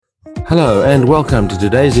Hello and welcome to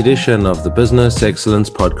today's edition of the Business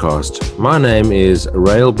Excellence Podcast. My name is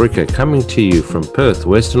Rael Bricker, coming to you from Perth,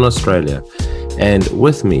 Western Australia. And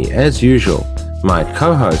with me, as usual, my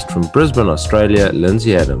co-host from Brisbane, Australia,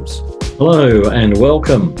 Lindsay Adams. Hello and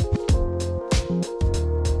welcome.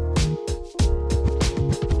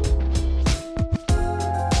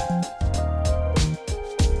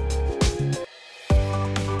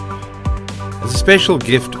 As a special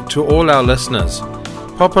gift to all our listeners,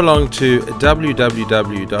 pop along to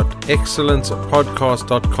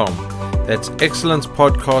www.excellencepodcast.com. That's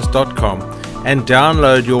excellencepodcast.com and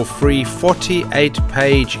download your free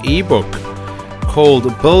 48-page ebook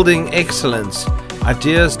called Building Excellence: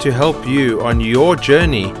 Ideas to Help You on Your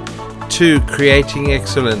Journey to Creating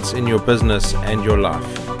Excellence in Your Business and Your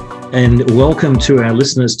Life. And welcome to our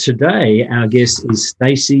listeners today. Our guest is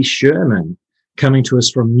Stacy Sherman, coming to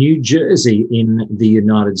us from New Jersey in the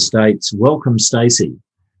United States. Welcome, Stacy.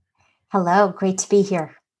 Hello, great to be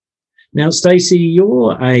here. Now, Stacy,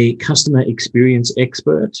 you're a customer experience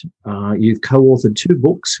expert. You've co-authored two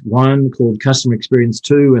books, one called Customer Experience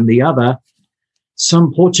 2 and the other,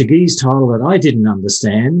 some Portuguese title that I didn't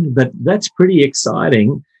understand, but that's pretty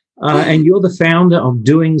exciting. And you're the founder of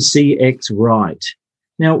Doing CX Right.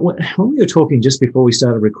 Now, when we were talking just before we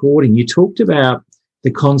started recording, you talked about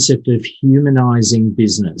the concept of humanizing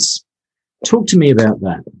business. Talk to me about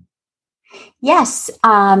that. Yes.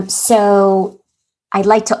 So I'd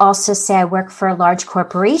like to also say I work for a large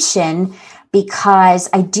corporation because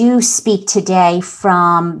I do speak today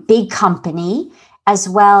from big company as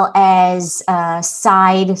well as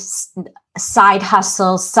side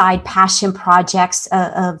hustles, side passion projects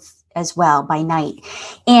as well by night.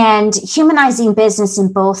 And humanizing business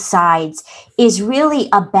in both sides is really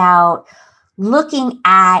about looking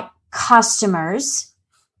at customers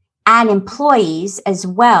and employees as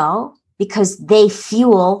well, because they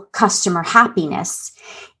fuel customer happiness,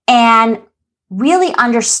 and really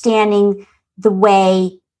understanding the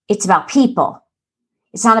way it's about people.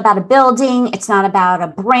 It's not about a building. It's not about a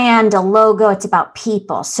brand, a logo. It's about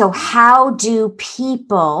people. So how do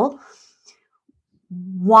people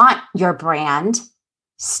want your brand,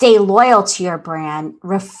 stay loyal to your brand,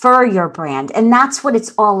 refer your brand? And that's what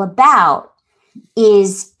it's all about,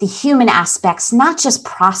 is the human aspects, not just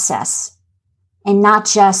process and not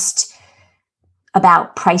just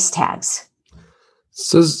about price tags.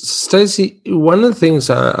 So, Stacy, one of the things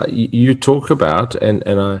you talk about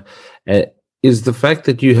is the fact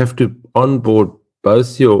that you have to onboard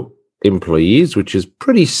both your employees, which is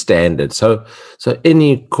pretty standard. So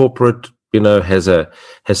any corporate, has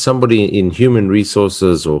somebody in human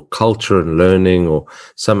resources or culture and learning or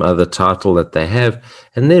some other title that they have,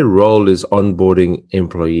 and their role is onboarding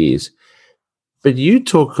employees. But you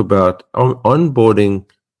talk about onboarding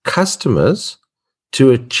customers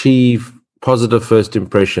to achieve positive first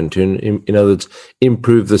impression, to, in other words,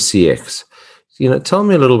 improve the CX. Tell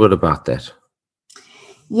me a little bit about that.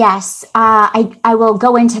 Yes, I will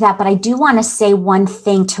go into that, but I do want to say one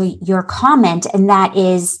thing to your comment, and that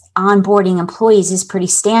is onboarding employees is pretty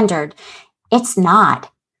standard. It's not.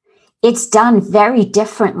 It's done very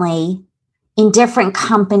differently in different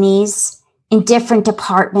companies, in different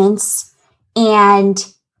departments, and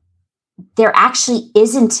there actually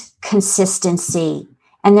isn't consistency,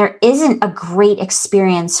 and there isn't a great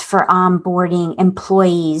experience for onboarding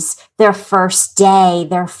employees their first day,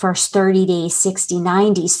 their first 30 days, 60,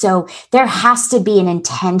 90. So there has to be an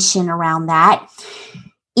intention around that.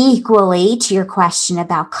 Equally to your question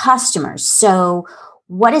about customers. So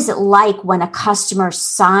what is it like when a customer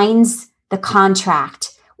signs the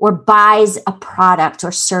contract or buys a product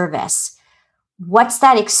or service? What's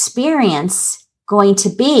that experience going to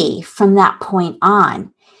be from that point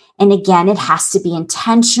on? And again, it has to be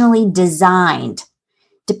intentionally designed,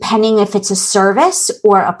 depending if it's a service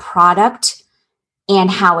or a product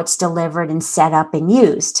and how it's delivered and set up and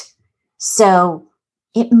used. So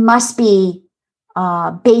it must be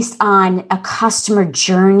based on a customer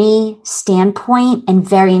journey standpoint and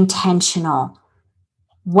very intentional.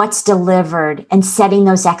 What's delivered and setting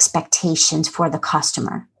those expectations for the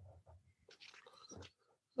customer.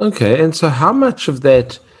 Okay, and so how much of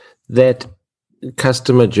that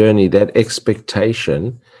customer journey, that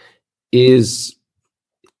expectation, is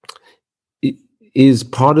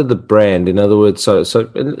part of the brand? In other words, so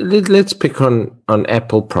let's pick on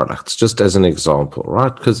Apple products just as an example,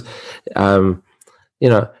 right? Because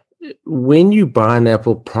when you buy an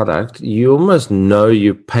Apple product, you almost know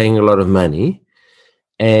you're paying a lot of money,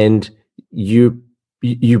 and you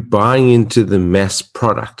buying into the mass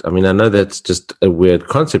product. I mean, I know that's just a weird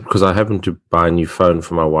concept because I happened to buy a new phone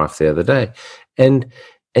for my wife the other day, and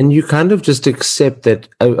And you kind of just accept that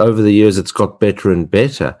over the years it's got better and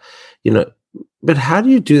better, but how do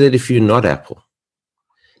you do that if you're not Apple?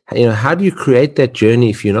 How do you create that journey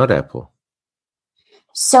if you're not Apple?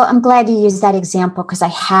 So I'm glad you used that example, because I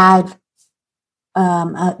have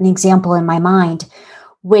an example in my mind,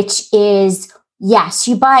 which is, yes,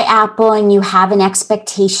 you buy Apple and you have an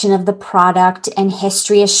expectation of the product, and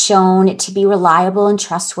history has shown it to be reliable and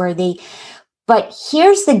trustworthy. But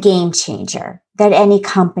here's the game changer that any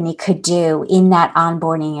company could do in that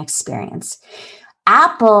onboarding experience.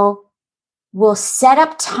 Apple will set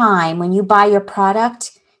up time when you buy your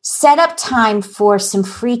product. Set up time for some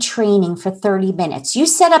free training for 30 minutes. You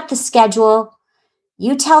set up the schedule,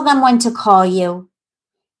 you tell them when to call you,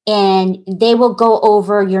 and they will go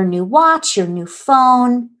over your new watch, your new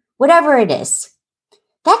phone, whatever it is.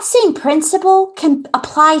 That same principle can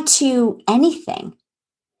apply to anything.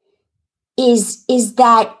 Is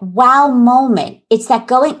that wow moment. It's that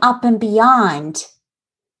going up and beyond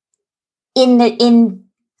in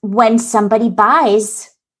when somebody buys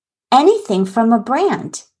anything from a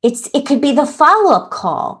brand. It could be the follow-up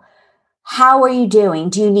call. How are you doing?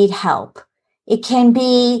 Do you need help? It can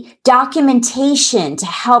be documentation to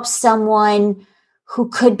help someone who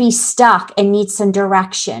could be stuck and needs some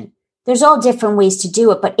direction. There's all different ways to do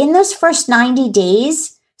it. But in those first 90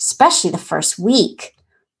 days, especially the first week,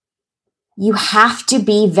 you have to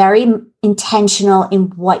be very intentional in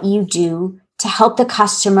what you do to help the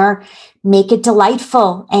customer, make it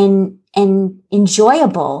delightful and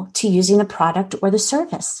enjoyable to using the product or the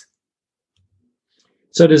service.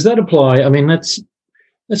 So does that apply? I mean, that's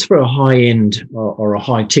for a high end or a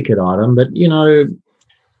high ticket item, but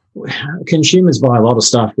consumers buy a lot of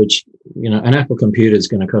stuff which an Apple computer is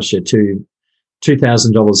going to cost you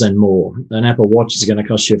 $2,000 and more. An Apple Watch is going to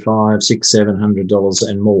cost you $500, $600, $700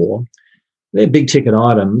 and more. They're big ticket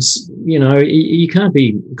items. You can't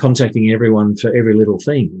be contacting everyone for every little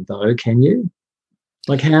thing, though, can you?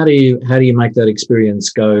 Like, how do you make that experience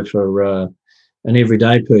go for an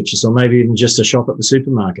everyday purchase, or maybe even just a shop at the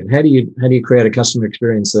supermarket? How do you create a customer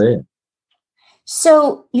experience there?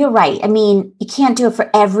 So you're right. I mean, you can't do it for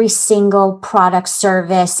every single product,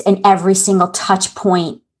 service, and every single touch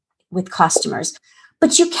point with customers,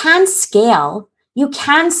 but you can scale. You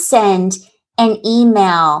can send an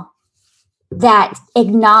email that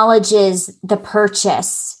acknowledges the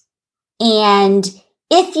purchase, and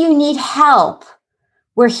if you need help,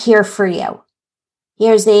 we're here for you.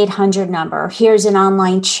 Here's the 800 number. Here's an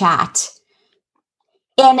online chat.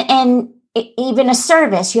 And even a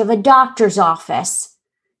service. You have a doctor's office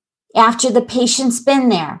after the patient's been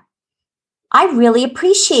there. I really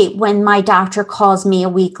appreciate when my doctor calls me a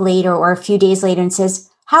week later or a few days later and says,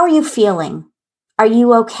 "How are you feeling? Are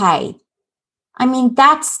you okay?" I mean,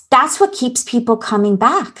 that's what keeps people coming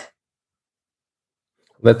back.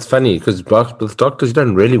 That's funny, because with doctors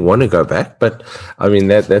don't really want to go back, but I mean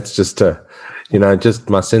that's just just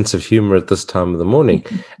my sense of humor at this time of the morning.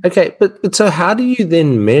 Okay, but so how do you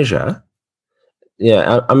then measure?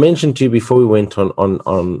 Yeah, I mentioned to you before we went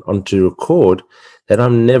on to record that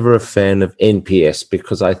I'm never a fan of NPS,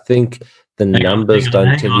 because I think the numbers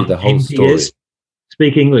don't tell you the whole story.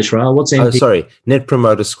 Speak English, right? What's NPS? Oh, sorry, Net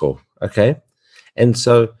Promoter Score. Okay, and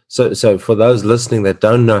so for those listening that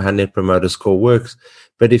don't know how Net Promoter Score works.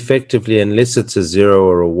 But effectively, unless it's a 0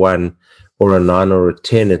 or a 1 or a 9 or a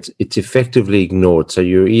 10, it's effectively ignored. So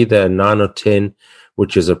you're either a 9 or 10,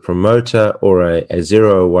 which is a promoter, or a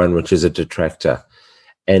 0 or 1, which is a detractor.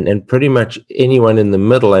 And pretty much anyone in the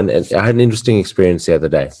middle. And I had an interesting experience the other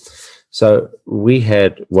day. So we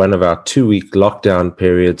had one of our 2-week lockdown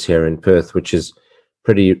periods here in Perth, which is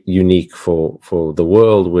pretty unique for the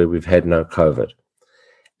world, where we've had no COVID.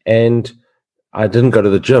 And I didn't go to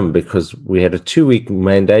the gym because we had a 2-week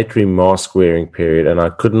mandatory mask wearing period, and I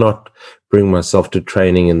could not bring myself to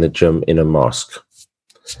training in the gym in a mask.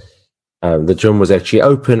 The gym was actually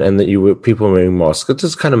open, and people were wearing masks. It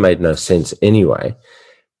just kind of made no sense anyway.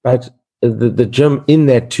 But the gym in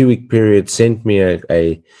that 2-week period sent me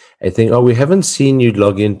a thing. "Oh, we haven't seen you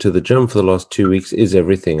log into the gym for the last 2 weeks. Is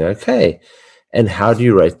everything okay? And how do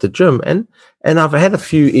you rate the gym?" And I've had a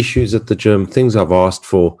few issues at the gym, things I've asked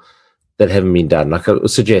for that haven't been done, like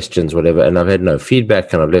suggestions, whatever, and I've had no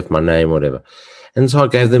feedback, and I've left my name, whatever. And so I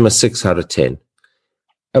gave them a 6 out of 10.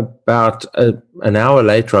 About an hour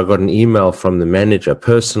later, I got an email from the manager,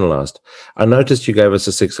 personalized. "I noticed you gave us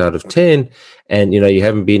a 6 out of 10, and you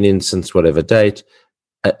haven't been in since whatever date.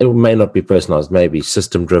 It may not be personalized, maybe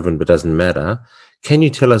system driven, but doesn't matter. Can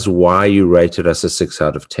you tell us why you rated us a 6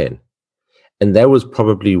 out of 10? And that was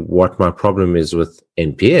probably what my problem is with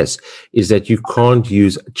NPS, is that you can't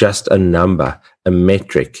use just a number, a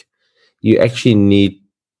metric. You actually need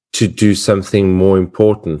to do something more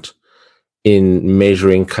important in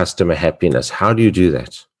measuring customer happiness? How do you do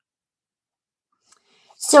that?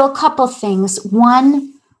 So a couple things.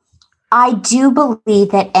 One, I do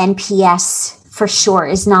believe that NPS for sure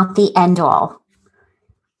is not the end all.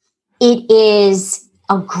 It is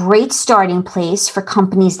a great starting place for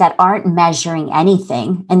companies that aren't measuring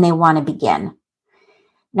anything and they want to begin.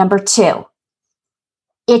 Number two,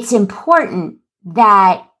 it's important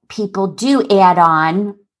that people do add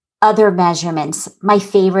on other measurements. My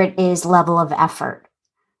favorite is level of effort.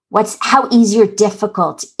 How easy or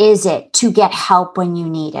difficult is it to get help when you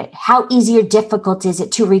need it? How easy or difficult is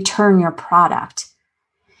it to return your product?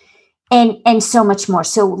 And so much more.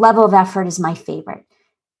 So level of effort is my favorite.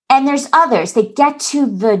 And there's others that get to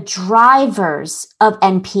the drivers of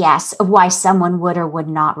NPS of why someone would or would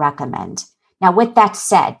not recommend. Now, with that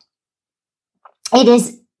said, it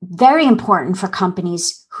is very important for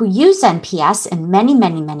companies who use NPS, and many,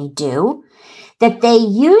 many, many do, that they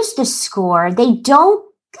use the score. They don't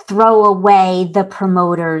throw away the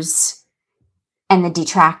promoters and the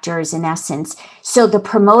detractors in essence. So the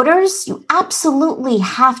promoters, you absolutely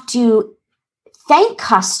have to thank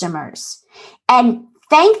customers and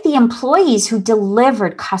thank the employees who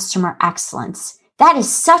delivered customer excellence. That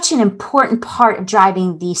is such an important part of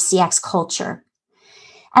driving the CX culture.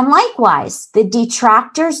 And likewise, the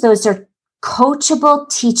detractors, those are coachable,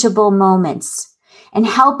 teachable moments and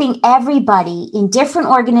helping everybody in different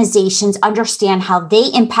organizations understand how they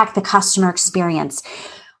impact the customer experience.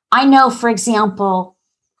 I know, for example,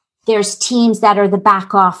 there's teams that are the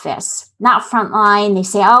back office, not frontline. They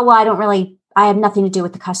say, oh, well, I have nothing to do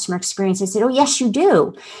with the customer experience. I said, oh, yes, you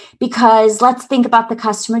do. Because let's think about the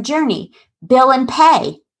customer journey, bill and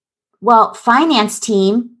pay. Well, finance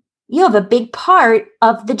team, you have a big part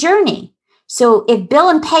of the journey. So if bill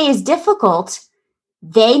and pay is difficult,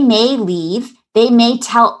 they may leave, they may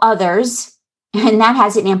tell others, and that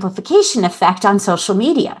has an amplification effect on social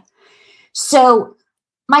media. So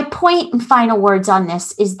my point and final words on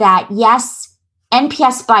this is that, yes,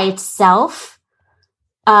 NPS by itself,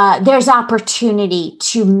 there's opportunity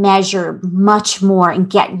to measure much more and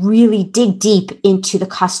dig deep into the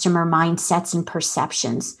customer mindsets and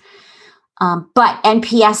perceptions. But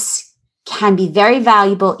NPS can be very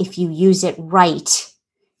valuable if you use it right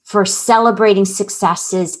for celebrating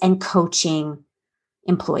successes and coaching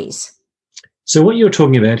employees. So what you're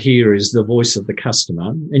talking about here is the voice of the customer,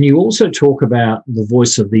 and you also talk about the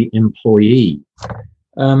voice of the employee.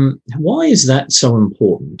 Why is that so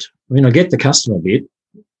important? I mean, I get the customer bit.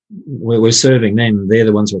 We're serving them. They're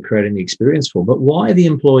the ones we're creating the experience for. But why the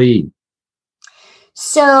employee?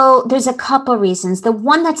 So there's a couple reasons. The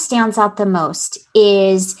one that stands out the most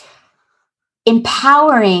is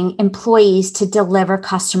empowering employees to deliver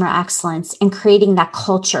customer excellence and creating that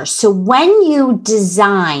culture. So when you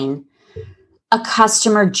design a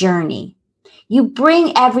customer journey, you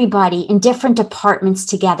bring everybody in different departments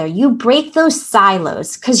together. You break those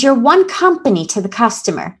silos because you're one company to the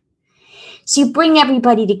customer. So you bring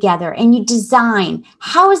everybody together and you design,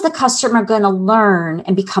 how is the customer going to learn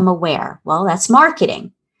and become aware? Well, that's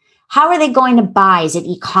marketing. How are they going to buy? Is it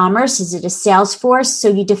e-commerce? Is it a sales force? So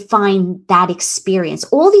you define that experience.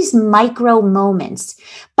 All these micro moments,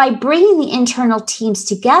 by bringing the internal teams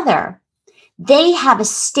together, they have a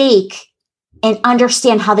stake and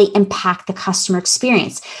understand how they impact the customer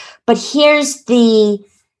experience. But here's the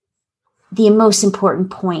most important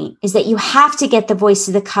point is that you have to get the voice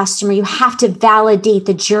of the customer. You have to validate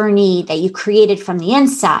the journey that you created from the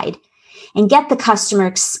inside and get the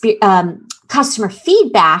customer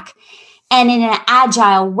feedback, and in an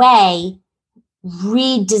agile way,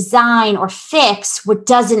 redesign or fix what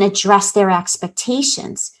doesn't address their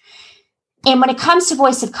expectations. And when it comes to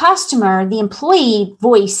voice of customer, the employee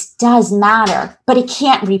voice does matter, but it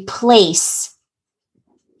can't replace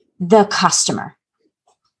the customer.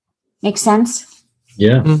 Make sense?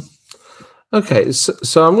 Yeah. Okay,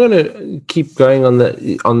 so I'm going to keep going on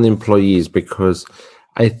the employees, because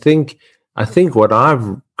I think what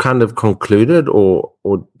I've kind of concluded or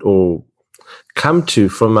come to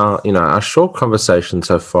from our short conversation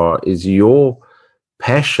so far is your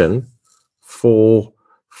passion for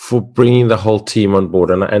bringing the whole team on board.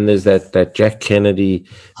 And there's that Jack Kennedy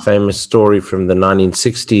famous story from the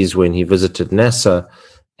 1960s when he visited NASA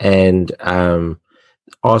and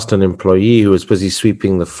asked an employee who was busy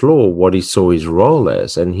sweeping the floor what he saw his role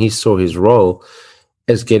as. And he saw his role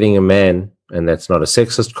as getting a man, and that's not a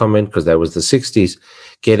sexist comment because that was the 60s,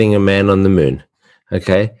 getting a man on the moon.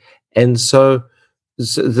 Okay. And so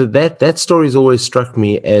that story's always struck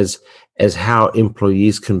me as how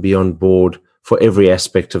employees can be on board for every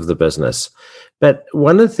aspect of the business. But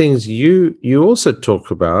one of the things you also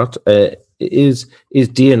talk about is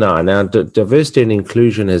D&I. Now, diversity and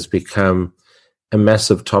inclusion has become a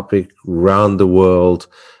massive topic around the world.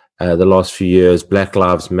 The last few years, Black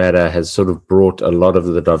Lives Matter has sort of brought a lot of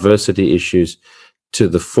the diversity issues to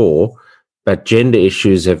the fore, but gender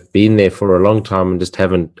issues have been there for a long time and just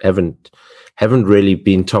haven't really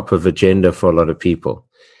been top of agenda for a lot of people.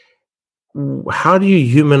 How do you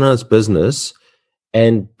humanize business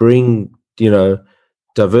and bring,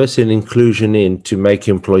 diversity and inclusion in to make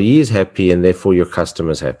employees happy and therefore your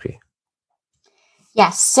customers happy?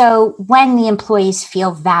 Yes. So when the employees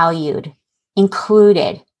feel valued,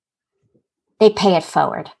 included, they pay it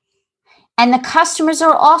forward. And the customers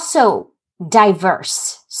are also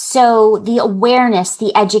diverse. So the awareness,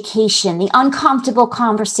 the education, the uncomfortable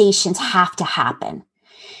conversations have to happen.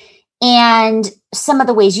 And some of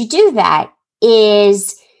the ways you do that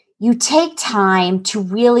is you take time to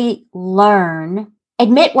really learn,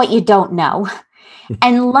 admit what you don't know,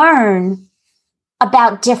 and learn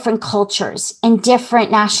about different cultures and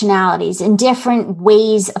different nationalities and different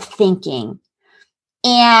ways of thinking.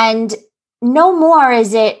 And no more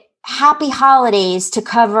is it happy holidays to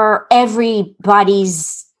cover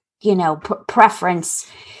everybody's, preference.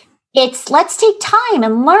 It's let's take time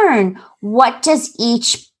and learn, what does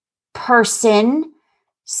each person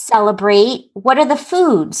celebrate? What are the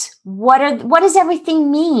foods? What does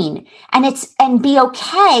everything mean? And be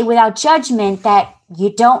okay without judgment that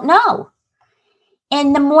you don't know.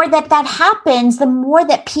 And the more that happens, the more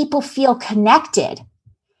that people feel connected.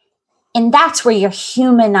 And that's where you're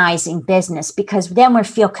humanizing business, because then we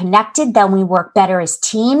feel connected, then we work better as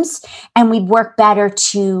teams, and we work better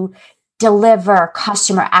to deliver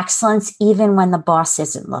customer excellence even when the boss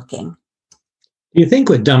isn't looking. Do you think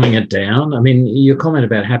we're dumbing it down? I mean, your comment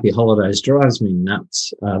about happy holidays drives me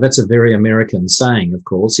nuts. That's a very American saying, of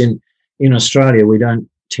course. In Australia, we don't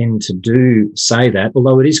tend to say that,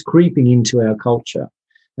 although it is creeping into our culture.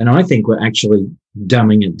 And I think we're actually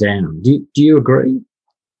dumbing it down. Do you agree?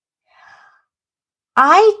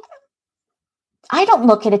 I don't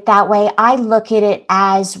look at it that way. I look at it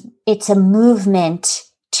as it's a movement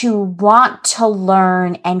to want to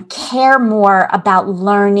learn and care more about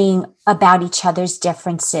learning about each other's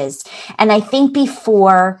differences. And I think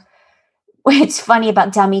before, it's funny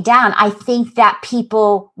about dummy down, I think that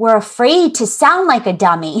people were afraid to sound like a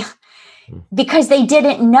dummy because they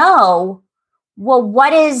didn't know, well,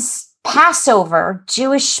 what is Passover,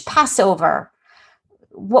 Jewish Passover?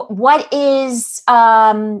 What is,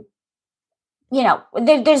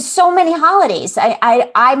 there's so many holidays.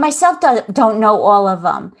 I myself don't know all of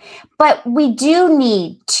them, but we do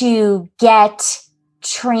need to get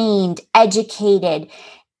trained, educated,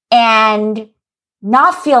 and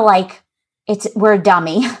not feel like we're a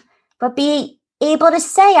dummy, but be able to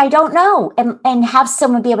say, I don't know, and have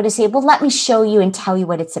someone be able to say, well, let me show you and tell you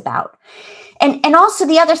what it's about. And also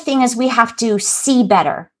the other thing is we have to see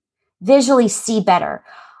better. Visually see better.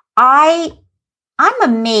 I'm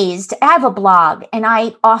amazed. I have a blog and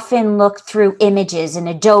I often look through images in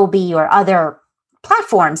Adobe or other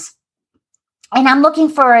platforms. And I'm looking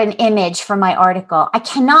for an image for my article. I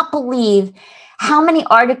cannot believe how many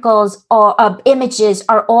articles or images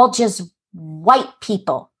are all just white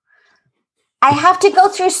people. I have to go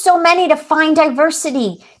through so many to find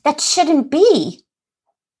diversity that shouldn't be.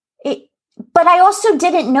 But I also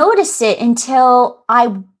didn't notice it until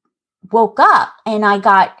I woke up and I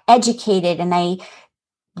got educated and I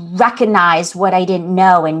recognized what I didn't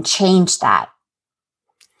know and changed that.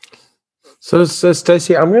 So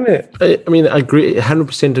Stacy, I agree,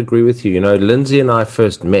 100% agree with you. Lindsay and I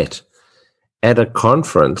first met at a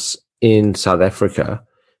conference in South Africa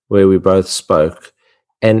where we both spoke,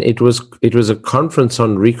 and it was a conference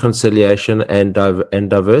on reconciliation and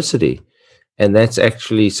diversity. And that's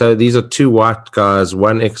actually, so these are two white guys,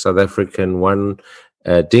 one ex-South African, one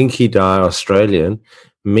dinky die Australian,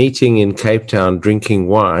 meeting in Cape Town, drinking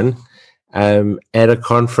wine at a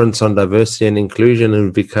conference on diversity and inclusion,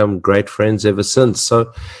 and become great friends ever since.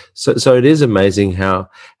 So it is amazing how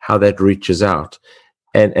that reaches out.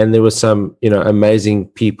 And there were some, amazing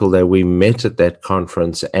people that we met at that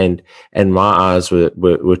conference, and my eyes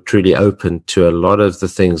were truly open to a lot of the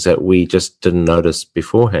things that we just didn't notice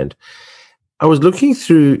beforehand. I was looking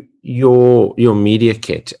through your media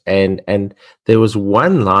kit, and there was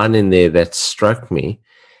one line in there that struck me,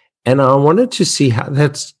 and I wanted to see how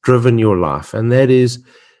that's driven your life, and that is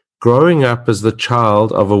growing up as the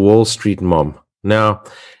child of a Wall Street mom. Now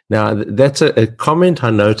that's a comment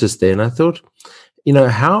I noticed there, and I thought,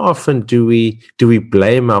 how often do we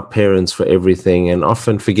blame our parents for everything and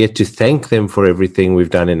often forget to thank them for everything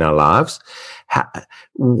we've done in our lives?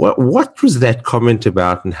 What was that comment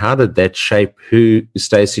about, and how did that shape who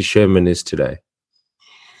Stacy Sherman is today?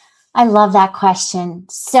 I love that question.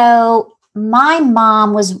 So my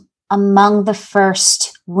mom was among the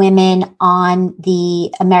first women on the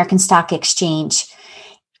American Stock Exchange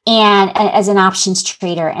and as an options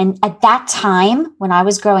trader. And at that time, when I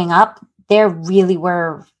was growing up, there really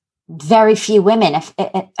were very few women. If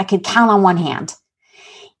I could count on one hand.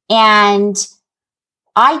 And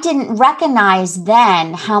I didn't recognize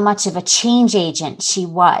then how much of a change agent she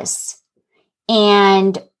was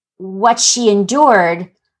and what she endured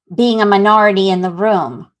being a minority in the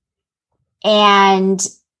room and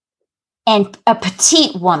a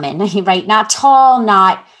petite woman, right? Not tall,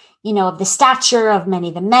 not, of the stature of many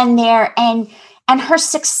of the men there, and her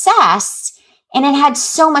success. And it had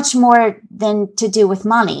so much more than to do with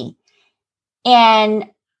money.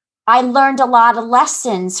 And I learned a lot of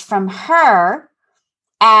lessons from her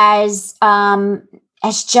as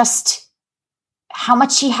just how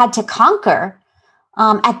much she had to conquer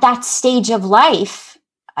at that stage of life.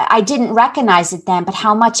 I didn't recognize it then, but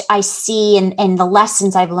how much I see in the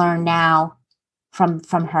lessons I've learned now from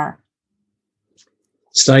her.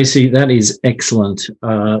 Stacy, that is excellent.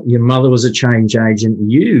 Your mother was a change agent.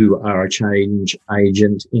 You are a change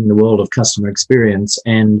agent in the world of customer experience.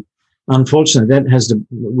 And unfortunately,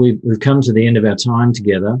 we've come to the end of our time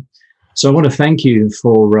together. So I want to thank you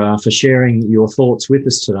for sharing your thoughts with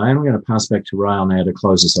us today. And I'm going to pass back to Rael now to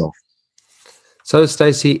close us off. So,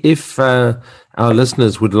 Stacy, if our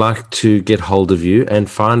listeners would like to get hold of you and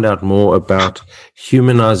find out more about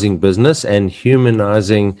humanizing business and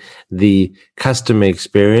humanizing the customer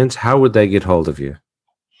experience, how would they get hold of you?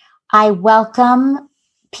 I welcome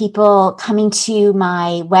people coming to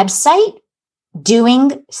my website,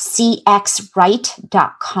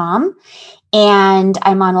 doingcxright.com. And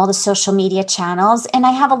I'm on all the social media channels. And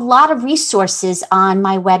I have a lot of resources on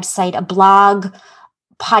my website, a blog,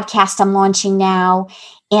 podcast I'm launching now,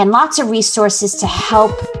 and lots of resources to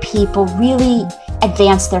help people really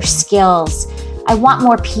advance their skills. I want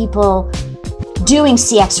more people doing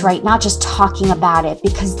CX right, not just talking about it,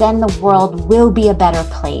 because then the world will be a better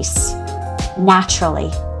place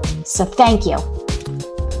naturally. So thank you.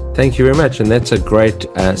 Thank you very much. And that's a great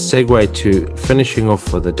segue to finishing off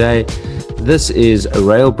for the day. This is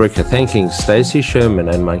Rael Bricker thanking Stacy Sherman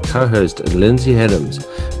and my co-host Lindsay Adams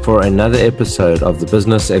for another episode of the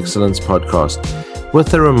Business Excellence Podcast,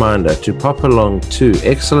 with a reminder to pop along to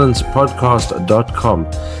excellencepodcast.com.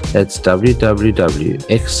 That's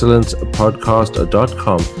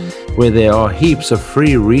www.excellencepodcast.com, where there are heaps of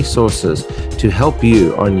free resources to help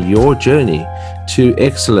you on your journey to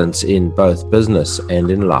excellence in both business and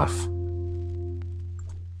in life.